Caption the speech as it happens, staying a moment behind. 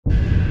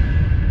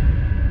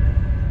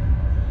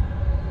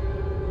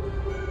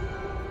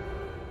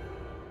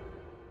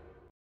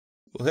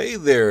Well, hey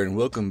there, and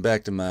welcome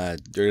back to my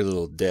dirty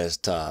little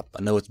desktop.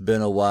 I know it's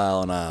been a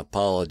while, and I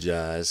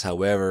apologize.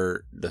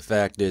 However, the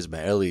fact is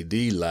my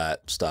LED light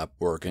stopped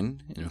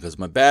working because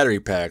my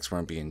battery packs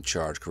weren't being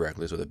charged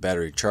correctly, so the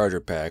battery charger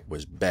pack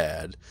was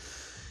bad.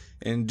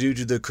 And due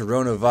to the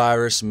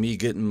coronavirus, me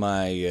getting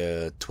my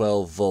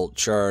 12-volt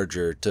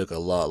charger took a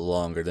lot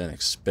longer than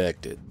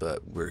expected.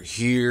 But we're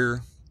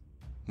here.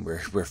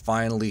 We're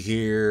finally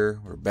here.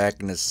 We're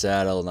back in the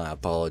saddle, and I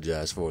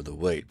apologize for the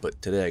wait.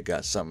 But today I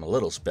got something a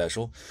little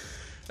special.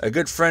 A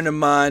good friend of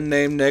mine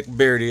named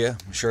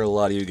Neckbeardia, I'm sure a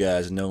lot of you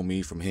guys know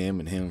me from him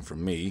and him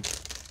from me,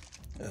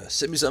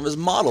 sent me some of his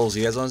models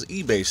he has on his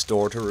eBay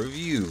store to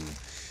review.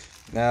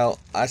 Now,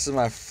 this is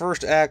my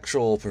first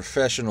actual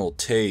professional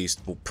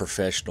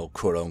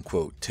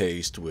quote-unquote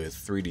taste with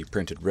 3D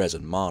printed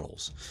resin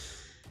models.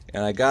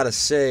 And I gotta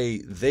say,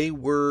 they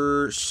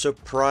were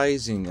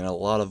surprising in a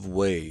lot of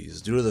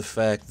ways, due to the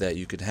fact that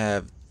you could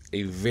have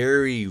a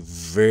very,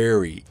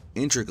 very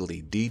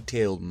intricately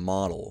detailed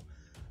model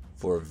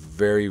for a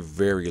very,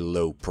 very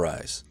low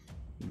price.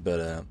 But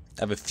I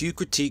have a few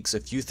critiques, a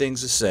few things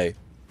to say,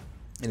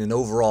 and an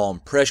overall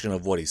impression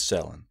of what he's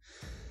selling.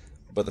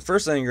 But the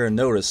first thing you're going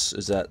to notice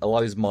is that a lot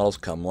of these models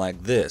come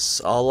like this.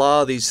 A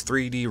lot of these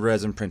 3D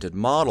resin printed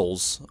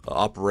models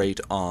operate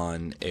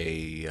on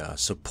a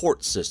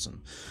support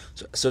system.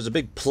 So it's a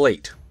big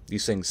plate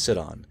these things sit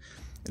on.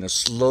 And they're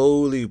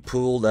slowly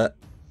pulled out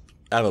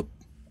of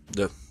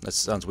that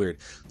sounds weird.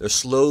 They're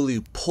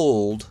slowly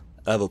pulled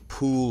out of a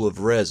pool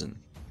of resin.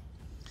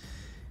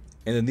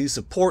 And then these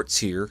supports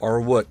here are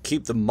what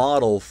keep the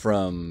model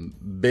from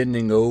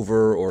bending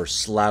over or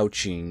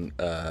slouching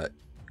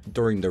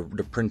during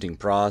the printing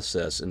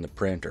process in the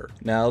printer.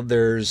 Now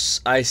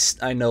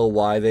I know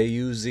why they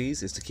use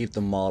these. Is to keep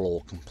the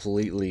model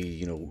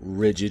completely,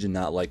 rigid and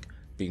not like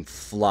being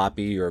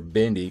floppy or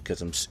bendy,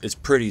 because it's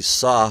pretty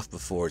soft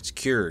before it's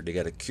cured. They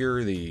got to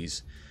cure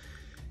these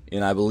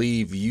in, I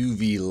believe,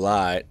 UV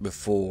light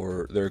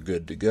before they're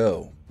good to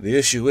go. The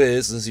issue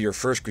is, this is your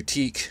first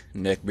critique,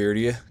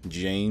 Neckbeardia,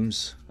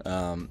 James.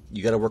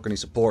 You got to work on these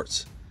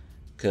supports,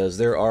 because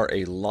there are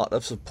a lot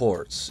of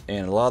supports,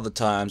 and a lot of the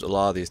times, a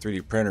lot of these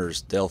 3D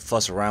printers, they'll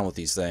fuss around with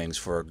these things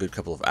for a good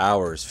couple of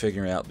hours,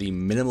 figuring out the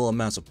minimal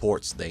amount of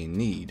supports they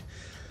need.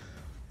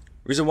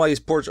 The reason why these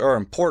supports are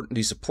important,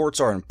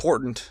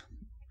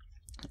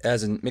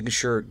 as in making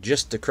sure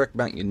just the correct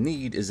amount you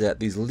need, is that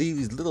these leave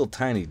these little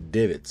tiny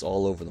divots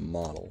all over the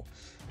model.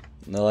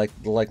 And they're like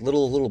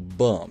little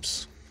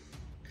bumps,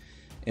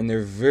 and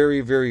they're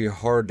very, very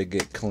hard to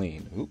get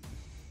clean. Oop.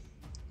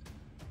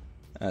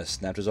 I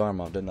snapped his arm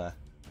off, didn't I?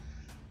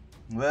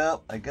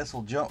 Well, I guess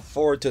we'll jump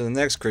forward to the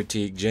next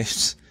critique,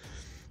 James.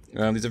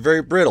 These are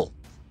very brittle.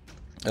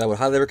 I would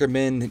highly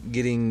recommend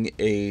getting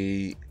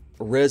a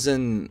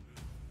resin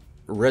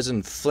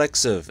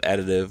flexive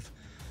additive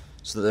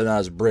so that they're not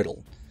as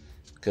brittle,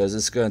 because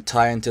it's going to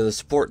tie into the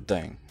support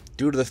thing.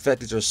 Due to the fact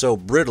that they're so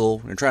brittle,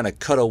 when you're trying to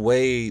cut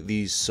away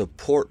these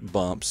support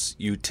bumps,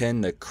 you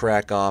tend to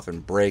crack off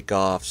and break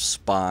off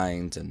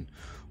spines and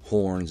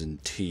horns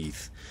and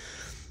teeth.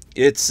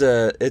 It's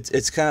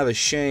kind of a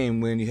shame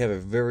when you have a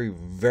very,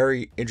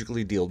 very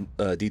intricately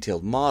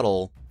detailed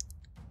model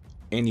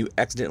and you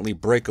accidentally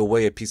break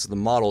away a piece of the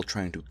model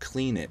trying to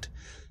clean it.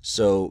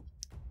 So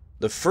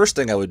the first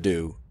thing I would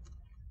do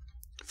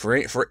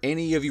for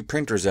any of you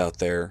printers out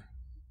there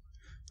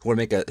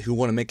who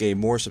want to make a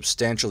more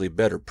substantially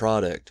better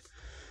product,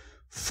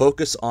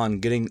 focus on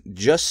getting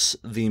just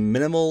the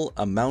minimal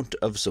amount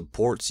of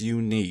supports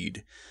you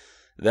need.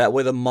 That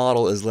way the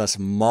model is less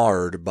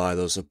marred by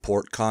those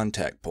support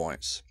contact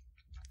points.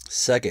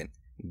 Second,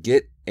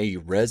 get a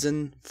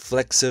resin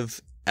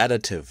flexive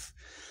additive.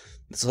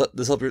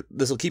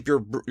 This will keep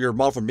your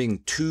model from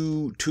being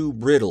too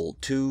brittle,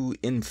 too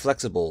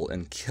inflexible,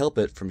 and help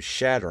it from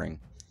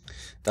shattering.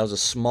 That was a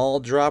small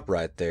drop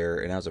right there,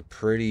 and that was a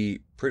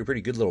pretty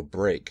good little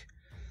break.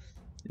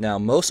 Now,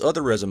 most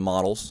other resin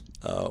models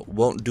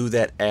won't do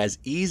that as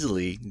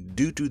easily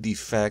due to the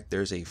fact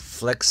there's a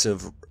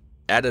flexive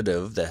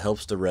additive that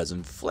helps the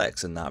resin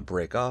flex and not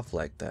break off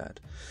like that.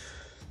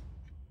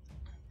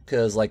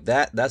 Because like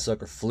that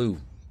sucker flew.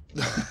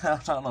 I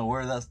don't know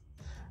where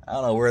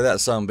that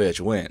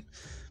sumbitch went.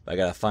 But I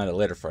gotta find it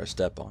later before I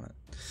step on it.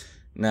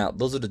 Now,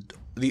 those are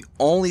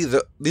only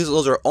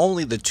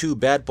the two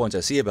bad points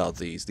I see about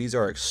these. These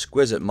are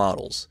exquisite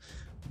models,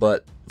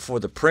 but for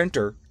the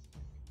printer,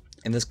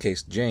 in this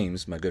case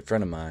James, my good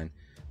friend of mine,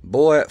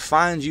 boy,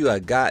 find you a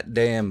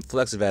goddamn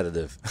flexive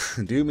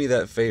additive. Do me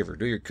that favor.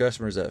 Do your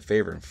customers that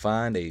favor and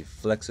find a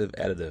flexive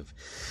additive.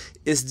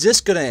 It's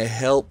just gonna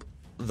help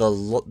the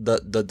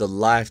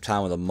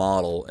lifetime of the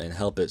model and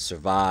help it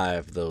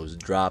survive those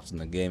drops on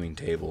the gaming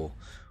table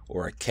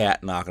or a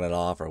cat knocking it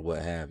off or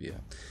what have you.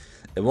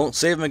 It won't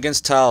save them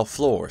against tile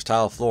floors.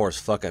 Tile floors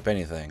fuck up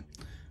anything,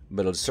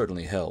 but it'll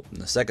certainly help.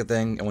 And the second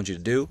thing I want you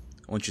to do,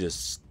 I want you to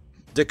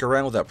stick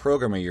around with that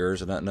program of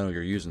yours and not know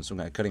you're using some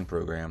kind of cutting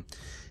program,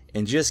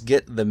 and just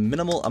get the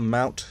minimal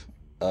amount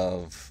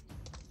of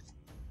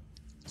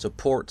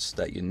supports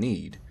that you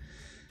need.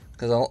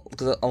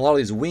 because a lot of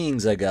these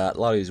wings I got, a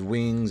lot of these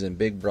wings and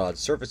big broad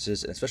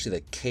surfaces, and especially the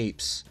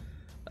capes.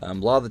 A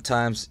lot of the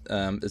times,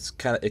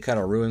 it kind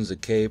of ruins the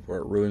cape or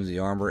it ruins the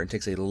armor. It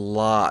takes a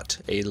lot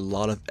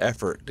of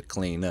effort to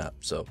clean up.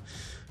 So,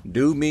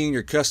 do me and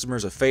your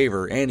customers a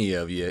favor, any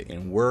of you,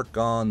 and work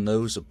on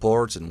those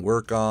supports and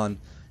work on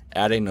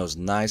adding those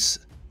nice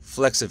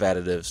flexive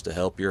additives to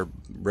help your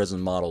resin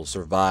models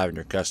survive in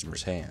your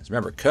customers' hands.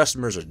 Remember,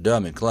 customers are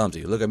dumb and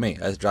clumsy. Look at me.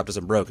 I just dropped this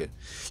and broke it.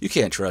 You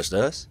can't trust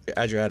us.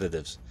 Add your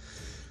additives.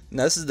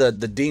 Now, this is the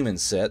demon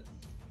set.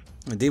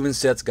 The demon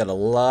set's got a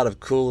lot of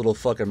cool little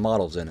fucking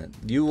models in it.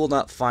 You will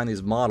not find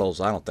these models,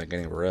 I don't think,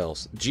 anywhere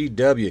else.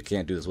 GW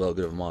can't do this well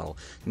good of a model.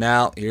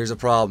 Now, here's a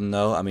problem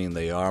though. I mean,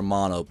 they are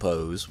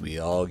monopose. We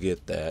all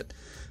get that.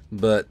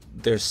 But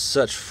they're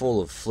such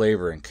full of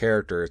flavor and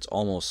character. It's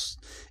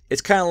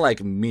kind of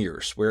like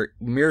Mearse, where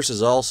Mearse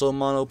is also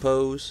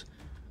monopose,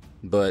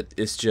 but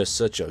it's just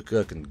such a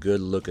good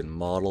looking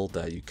model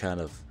that you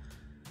kind of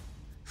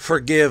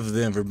forgive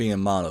them for being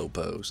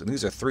monopose. And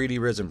these are 3D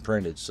resin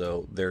printed,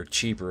 so they're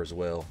cheaper as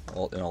well,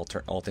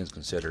 all things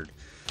considered.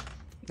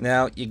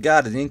 Now, you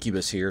got an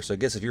Incubus here, so I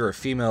guess if you're a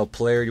female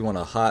player, you want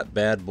a hot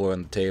bad boy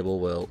on the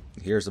table, well,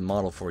 here's the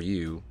model for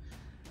you.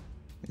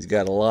 He's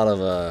got a lot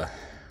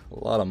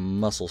of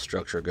muscle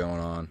structure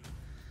going on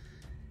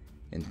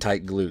and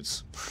tight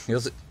glutes.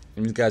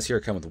 And these guys here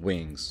come with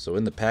wings, so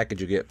in the package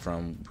you get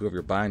from whoever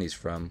you're buying these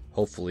from,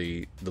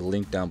 hopefully the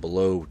link down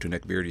below to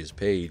Neckbeardia's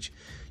page,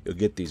 you'll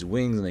get these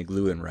wings and they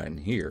glue in right in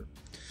here.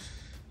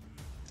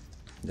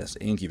 That's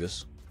the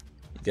Incubus.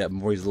 You got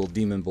more of these little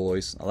demon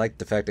boys. I like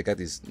the fact they got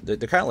these, they're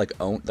kind of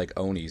like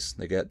Onis.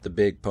 They got the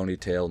big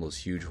ponytail and those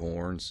huge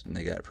horns, and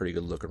they got a pretty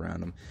good look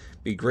around them.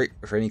 Be great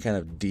for any kind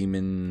of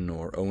demon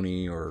or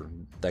Oni or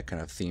that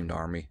kind of themed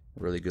army.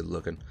 Really good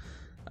looking.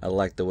 I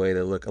like the way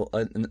they look,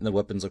 and the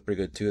weapons look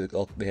pretty good too.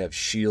 They have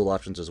shield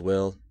options as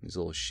well. These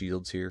little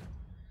shields here.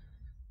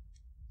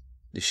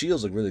 The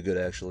shields look really good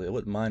actually. I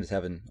wouldn't mind just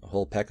having a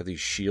whole pack of these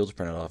shields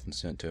printed off and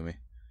sent to me.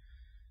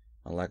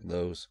 I like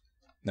those.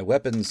 The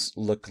weapons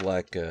look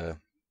like, they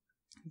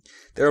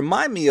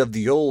remind me of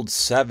the old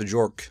Savage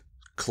Orc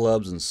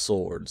clubs and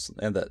swords.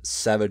 They have that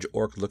Savage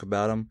Orc look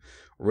about them.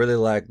 Really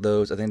like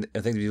those. I think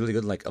they'd be really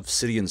good, like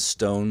obsidian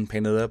stone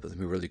painted up. It'd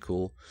be really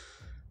cool.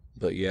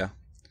 But yeah.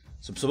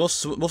 So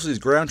most of these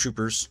ground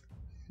troopers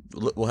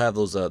will have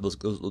those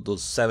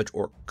Savage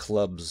Orc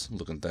clubs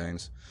looking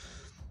things.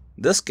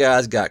 This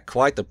guy's got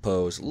quite the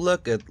pose.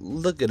 Look at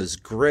his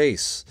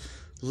grace.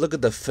 Look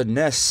at the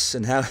finesse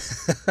and how.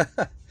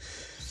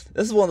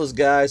 This is one of those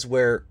guys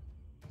where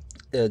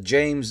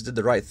James did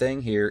the right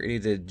thing here, and he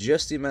did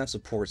just the amount of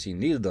supports he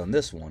needed on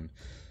this one.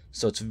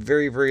 So it's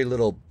very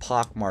little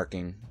pock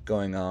marking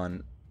going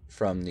on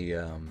from the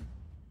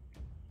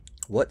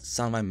what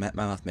sound my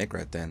mouth make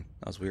right then?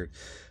 That was weird.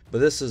 But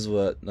this is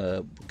what kind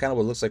of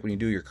what it looks like when you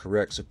do your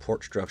correct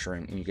support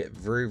structuring, and you get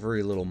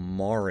very little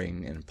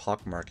marring and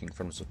pock marking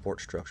from the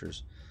support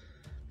structures.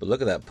 But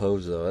look at that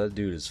pose though. That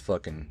dude is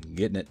fucking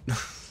getting it.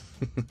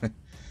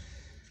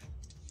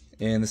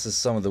 And this is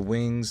some of the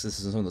wings. This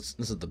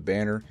is the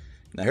banner.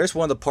 Now here's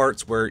one of the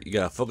parts where you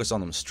gotta focus on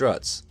them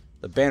struts.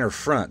 The banner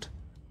front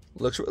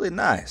looks really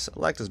nice. I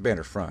like this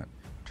banner front.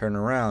 Turn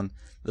around.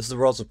 This is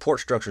where all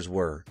support structures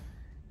were.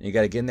 And you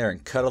gotta get in there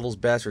and cut all those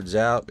bastards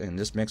out, and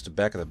this makes the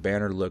back of the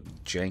banner look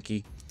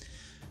janky.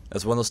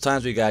 That's one of those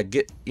times where you gotta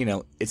get,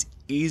 it's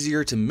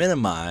easier to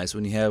minimize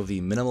when you have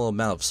the minimal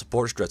amount of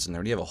support struts in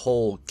there. When you have a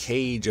whole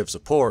cage of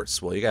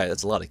supports, well,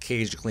 that's a lot of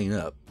cage to clean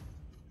up.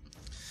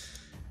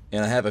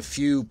 And I have a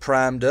few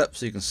primed up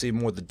so you can see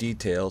more of the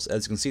details.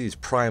 As you can see, these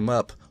prime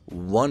up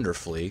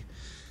wonderfully.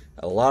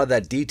 A lot of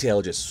that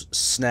detail just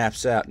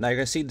snaps out. Now you're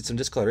going to see some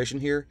discoloration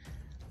here.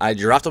 I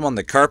dropped them on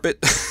the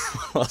carpet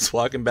while I was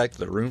walking back to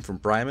the room from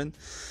priming.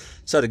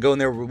 So I had to go in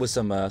there with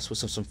some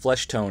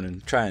flesh tone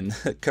and try and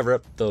cover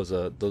up those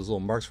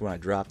little marks when I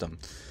dropped them.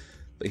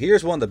 But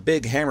here's one of the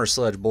big hammer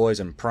sledge boys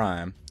in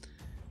prime.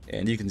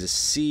 And you can just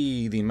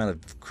see the amount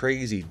of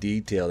crazy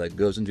detail that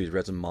goes into these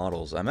resin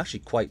models. I'm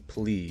actually quite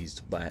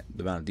pleased by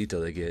the amount of detail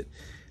they get.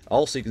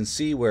 Also, you can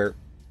see where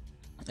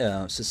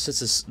since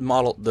this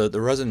model, the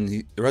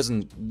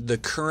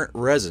current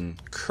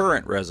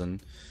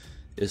resin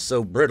is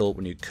so brittle,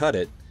 when you cut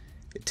it,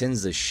 it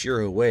tends to shear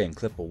away and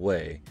clip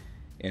away.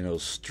 And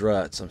those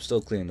struts, I'm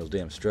still cleaning those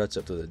damn struts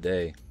up through the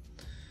day.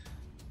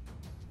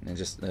 And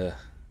just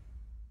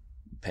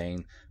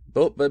pain.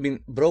 But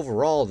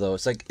overall though,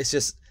 it's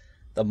just.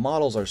 The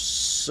models are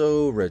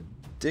so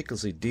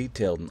ridiculously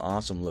detailed and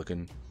awesome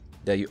looking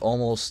that you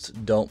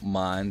almost don't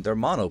mind their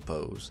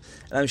monopose.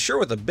 And I'm sure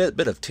with a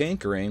bit of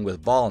tinkering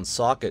with ball and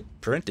socket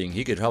printing,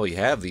 he could probably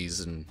have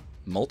these in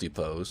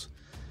multi-pose.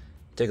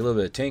 Take a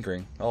little bit of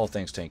tinkering. All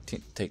things take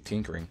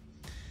tinkering.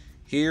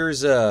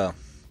 Here's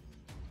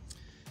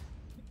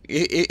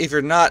if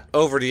you're not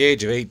over the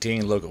age of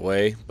 18, look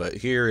away. But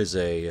here is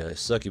a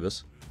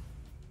succubus,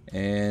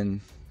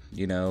 and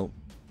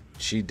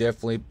she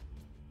definitely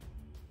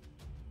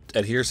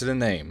adheres to the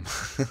name.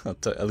 I'll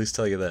at least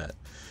tell you that.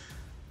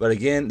 But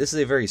again, this is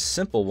a very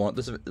simple one.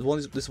 This is one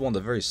of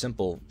the very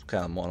simple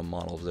kind of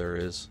models there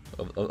is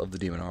of the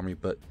Demon Army.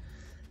 But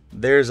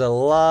there's a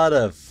lot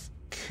of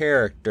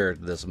character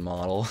to this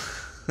model.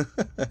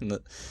 But it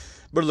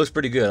looks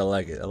pretty good. I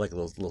like it. I like a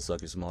little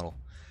suckies model.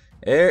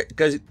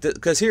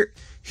 Because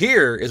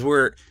here is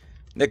where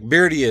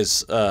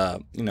Neckbeardia's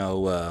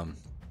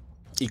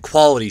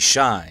equality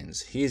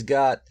shines. He's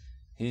got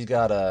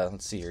a,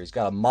 let's see here. He's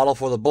got a model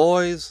for the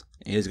boys.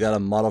 And he's got a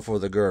model for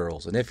the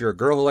girls. And if you're a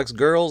girl who likes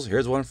girls,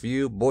 here's one for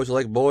you. Boys who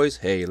like boys,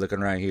 hey, you're looking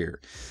right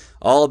here.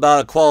 All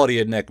about equality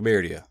at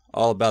Neckbeardia.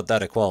 All about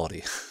that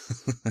equality.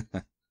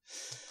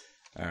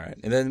 All right,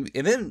 and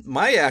then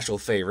my actual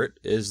favorite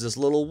is this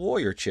little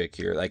warrior chick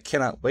here. I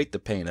cannot wait to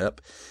paint up.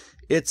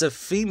 It's a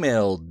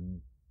female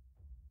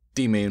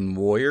demon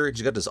warrior.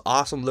 She's got this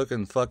awesome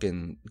looking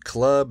fucking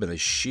club and a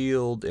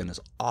shield and this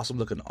awesome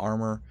looking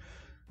armor.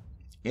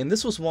 And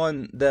this was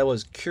one that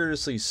was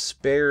curiously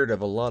spared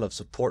of a lot of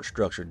support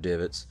structure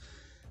divots.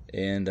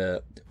 And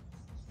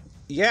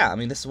yeah, I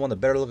mean, this is one of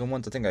the better looking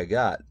ones I think I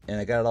got. And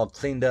I got it all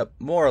cleaned up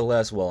more or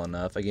less well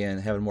enough. Again,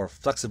 having more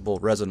flexible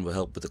resin will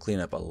help with the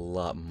cleanup a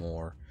lot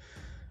more.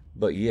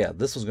 But yeah,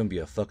 this one's going to be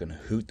a fucking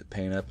hoot to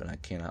paint up, and I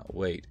cannot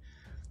wait.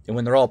 And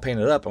when they're all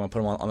painted up, I'm going to put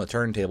them on the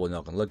turntable and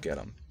y'all can look at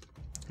them.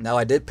 Now,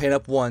 I did paint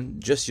up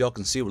one just so y'all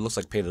can see what it looks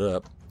like painted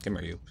up. Come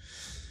here, you.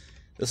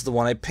 This is the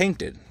one I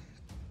painted.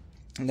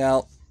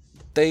 Now,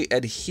 they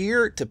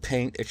adhere to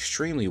paint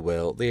extremely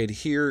well. They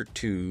adhere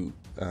to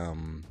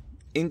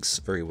inks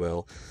very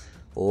well.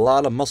 A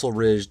lot of muscle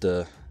ridge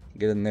to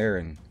get in there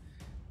and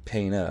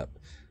paint up.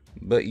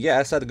 But yeah,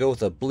 I decided to go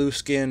with a blue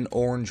skin,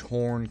 orange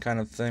horn kind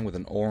of thing with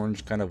an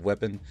orange kind of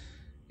weapon.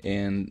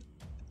 And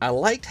I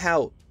liked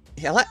how...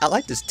 I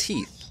liked his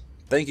teeth.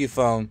 Thank you,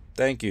 phone.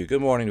 Thank you.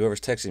 Good morning, whoever's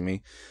texting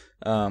me.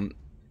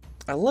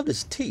 I love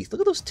his teeth.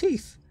 Look at those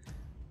teeth.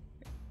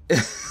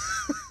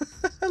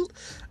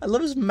 I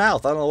love his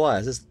mouth. I don't know why.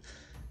 It's just,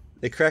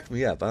 they cracked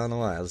me up. I don't know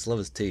why. I just love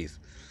his teeth.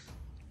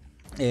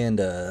 And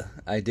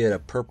I did a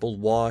purple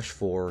wash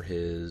for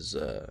his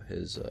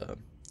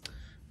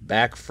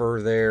back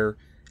fur there.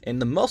 And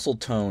the muscle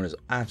tone is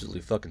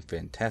absolutely fucking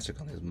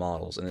fantastic on these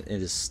models. And it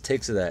just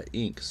takes to that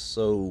ink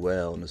so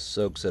well and just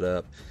soaks it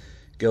up.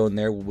 Go in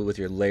there with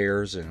your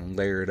layers and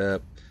layer it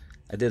up.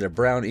 I did a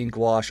brown ink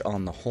wash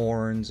on the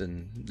horns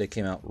and they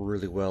came out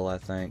really well, I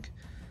think.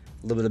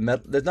 A little bit of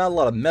metal. There's not a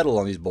lot of metal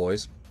on these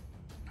boys.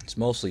 It's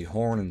mostly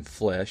horn and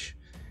flesh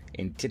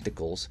and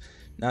tentacles.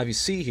 Now if you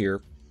see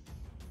here,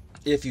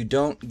 if you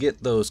don't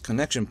get those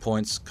connection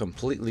points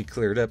completely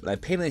cleared up, and I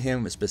painted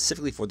him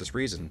specifically for this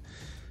reason,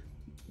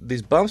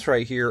 these bumps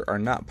right here are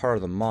not part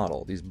of the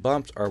model. These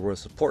bumps are where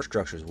the support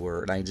structures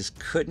were, and I just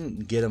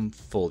couldn't get them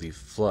fully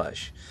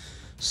flush.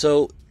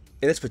 So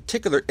in this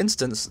particular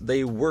instance,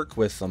 they work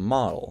with the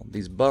model.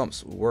 These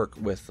bumps work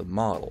with the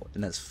model,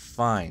 and that's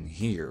fine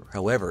here.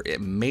 However,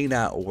 it may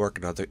not work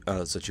in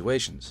other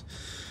situations.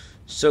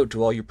 So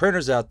to all you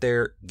printers out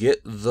there,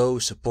 get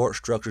those support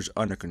structures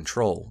under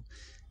control.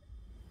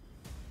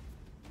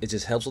 It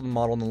just helps with the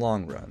model in the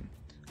long run.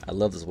 I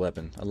love this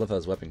weapon. I love how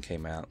this weapon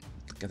came out.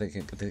 I think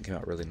it came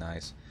out really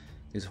nice.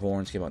 These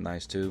horns came out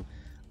nice too.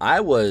 I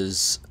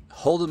was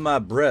holding my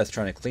breath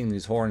trying to clean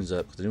these horns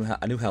up because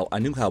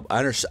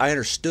I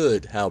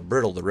understood how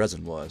brittle the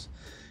resin was,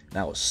 and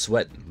I was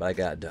sweating, but I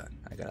got it done.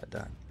 I got it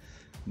done.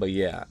 But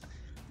yeah,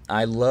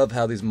 I love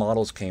how these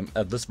models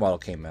this model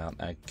came out.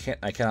 I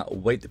cannot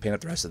wait to paint up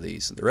the rest of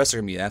these. The rest are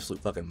gonna be an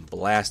absolute fucking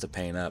blast to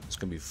paint up. It's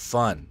gonna be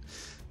fun.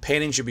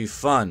 Painting should be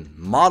fun.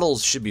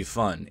 Models should be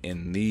fun,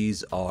 and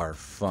these are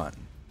fun.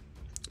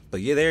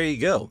 But yeah, there you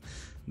go.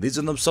 These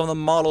are some of the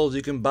models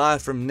you can buy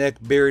from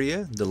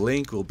Neckbeardia. The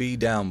link will be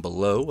down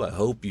below. I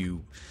hope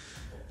you...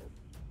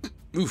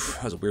 Oof,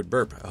 that was a weird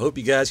burp. I hope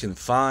you guys can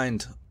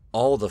find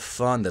all the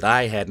fun that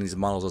I had in these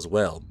models as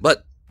well.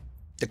 But,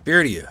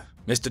 Neckbeardia,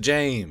 Mr.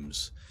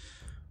 James,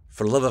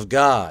 for the love of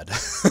God,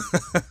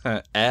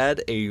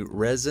 add a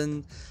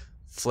resin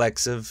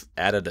flexive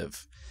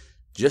additive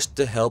just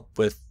to help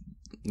with,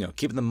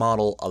 keeping the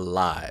model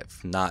alive,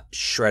 not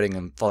shredding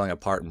and falling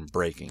apart and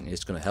breaking.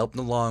 It's going to help in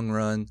the long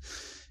run,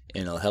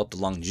 and it'll help the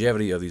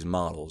longevity of these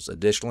models.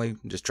 Additionally,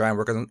 just try and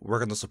work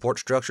on the support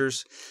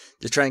structures.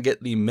 Just try and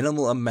get the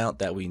minimal amount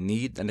that we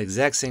need. At the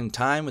exact same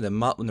time, when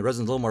the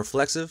resin's a little more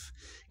flexive,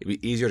 it'll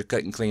be easier to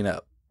cut and clean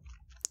up.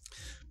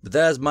 But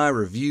that is my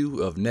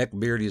review of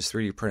Neckbeardia's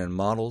 3D printed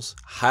models.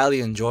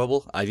 Highly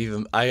enjoyable. I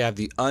have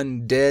the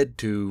Undead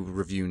to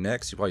review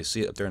next. You probably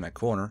see it up there in that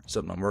corner.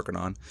 Something I'm working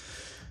on.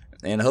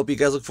 And I hope you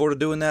guys look forward to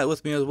doing that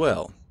with me as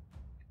well.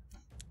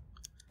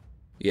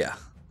 Yeah,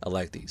 I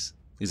like these.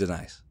 These are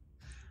nice.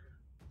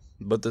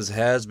 But this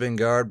has been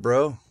Guard,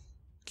 bro.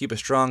 Keep a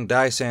strong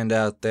dice hand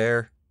out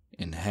there,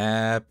 and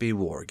happy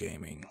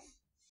wargaming.